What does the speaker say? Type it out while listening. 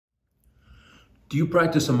Do you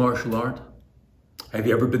practice a martial art? Have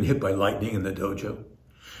you ever been hit by lightning in the dojo?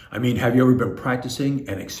 I mean, have you ever been practicing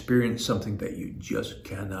and experienced something that you just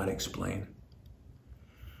cannot explain?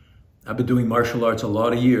 I've been doing martial arts a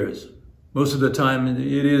lot of years. Most of the time,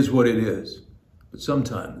 it is what it is. But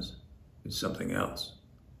sometimes, it's something else.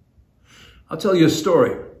 I'll tell you a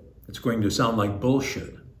story. It's going to sound like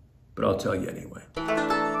bullshit, but I'll tell you anyway.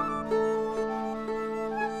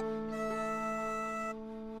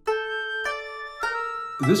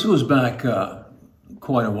 This was back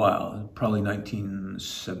quite a while, probably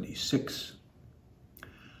 1976,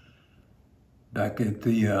 back at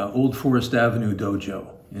the Old Forest Avenue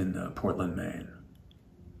Dojo in Portland, Maine.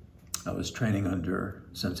 I was training under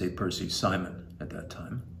Sensei Percy Simon at that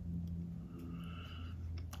time.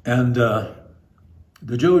 And the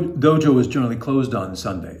dojo was generally closed on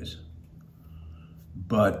Sundays,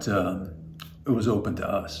 but it was open to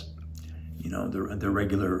us, you know, the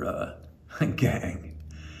regular gang.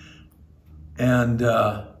 And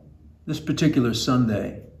this particular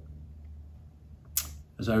Sunday,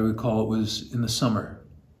 as I recall, it was in the summer.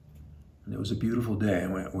 And it was a beautiful day.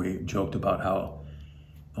 And we joked about how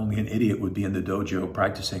only an idiot would be in the dojo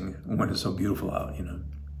practicing when it's so beautiful out, you know.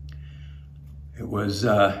 It was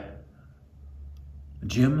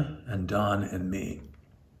Jim and Don and me.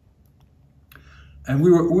 And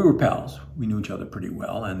we were pals. We knew each other pretty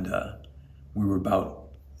well. And we were about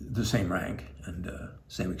the same rank and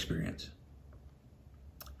same experience.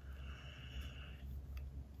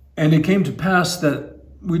 And it came to pass that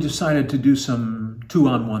we decided to do some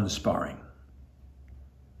 2-on-1 sparring.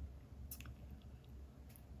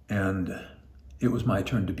 And it was my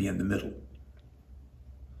turn to be in the middle.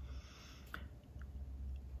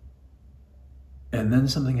 And then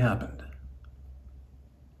something happened.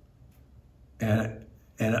 And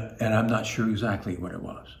I'm not sure exactly what it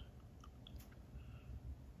was.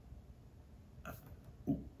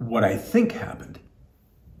 What I think happened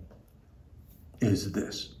is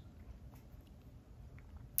this.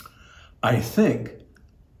 I think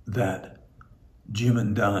that Jim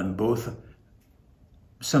and Don both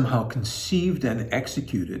somehow conceived and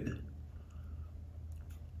executed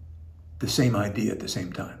the same idea at the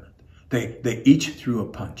same time. They each threw a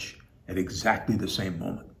punch at exactly the same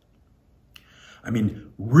moment. I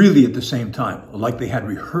mean, really at the same time, like they had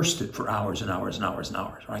rehearsed it for hours and hours and hours and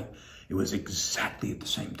hours, right? It was exactly at the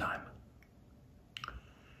same time.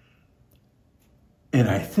 And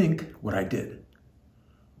I think what I did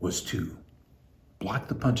was to block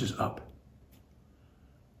the punches up,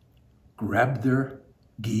 grab their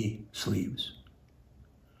gi sleeves,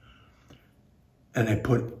 and I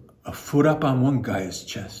put a foot up on one guy's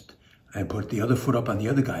chest, I put the other foot up on the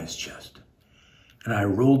other guy's chest, and I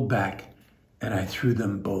rolled back and I threw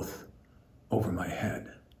them both over my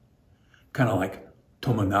head, kind of like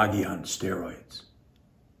Tomonagi on steroids.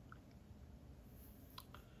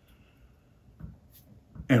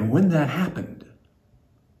 And when that happened,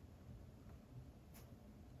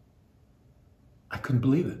 I couldn't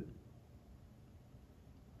believe it.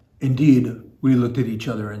 Indeed, we looked at each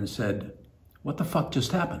other and said, what the fuck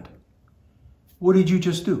just happened? What did you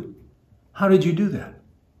just do? How did you do that?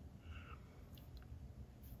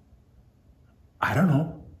 I don't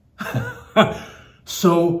know.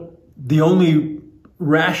 So the only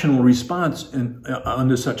rational response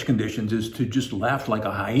under such conditions is to just laugh like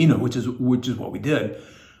a hyena, which is what we did.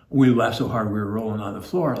 We laughed so hard we were rolling on the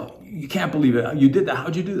floor. Like, you can't believe it. You did that.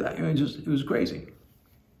 How'd you do that? It was crazy.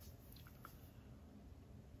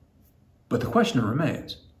 But the question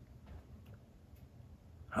remains,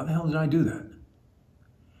 how the hell did I do that?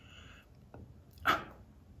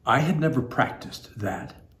 I had never practiced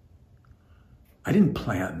that. I didn't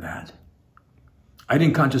plan that. I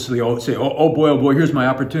didn't consciously say, oh boy, here's my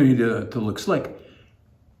opportunity to look slick.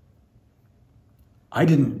 I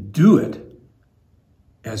didn't do it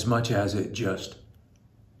as much as it just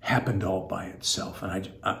happened all by itself.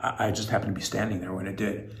 And I just happened to be standing there when it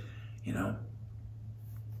did, you know.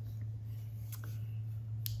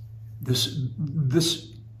 This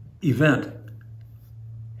event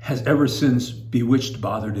has ever since bewitched,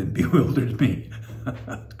 bothered, and bewildered me.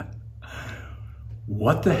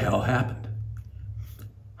 What the hell happened?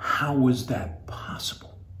 How was that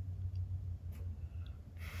possible?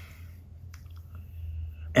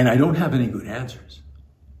 And I don't have any good answers.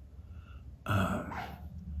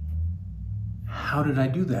 How did I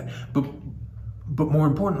do that? But more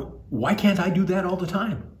important, why can't I do that all the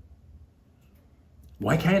time?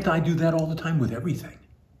 Why can't I do that all the time with everything?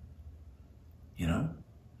 You know?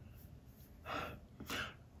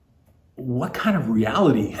 What kind of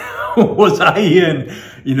reality was I in,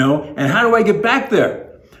 you know? And how do I get back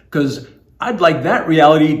there? Because I'd like that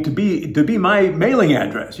reality to be my mailing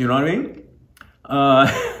address. You know what I mean?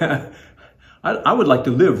 I would like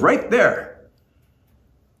to live right there,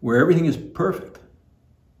 where everything is perfect.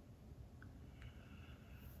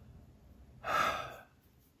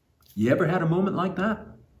 You ever had a moment like that?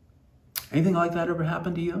 Anything like that ever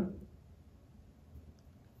happened to you?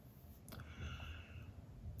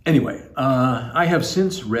 Anyway, I have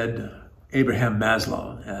since read Abraham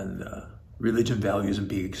Maslow and Religion, Values, and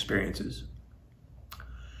Peak Experiences.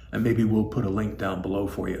 And maybe we'll put a link down below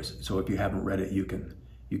for you. So if you haven't read it, you can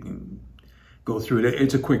go through it.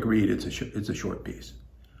 It's a quick read. It's a short piece.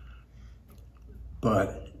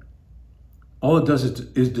 But all it does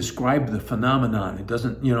is describe the phenomenon. It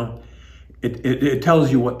doesn't, you know, it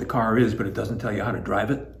tells you what the car is, but it doesn't tell you how to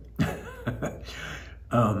drive it.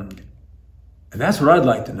 And that's what I'd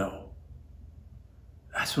like to know.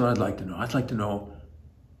 That's what I'd like to know. I'd like to know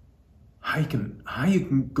how you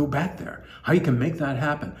can go back there, how you can make that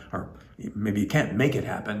happen. Or maybe you can't make it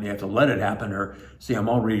happen. You have to let it happen. Or see, I'm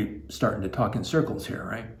already starting to talk in circles here,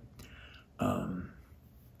 right?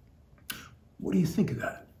 What do you think of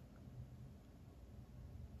that?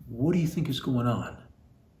 What do you think is going on?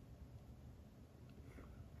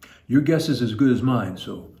 Your guess is as good as mine,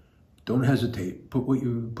 so don't hesitate. Put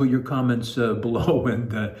your comments below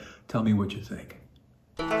and tell me what you think.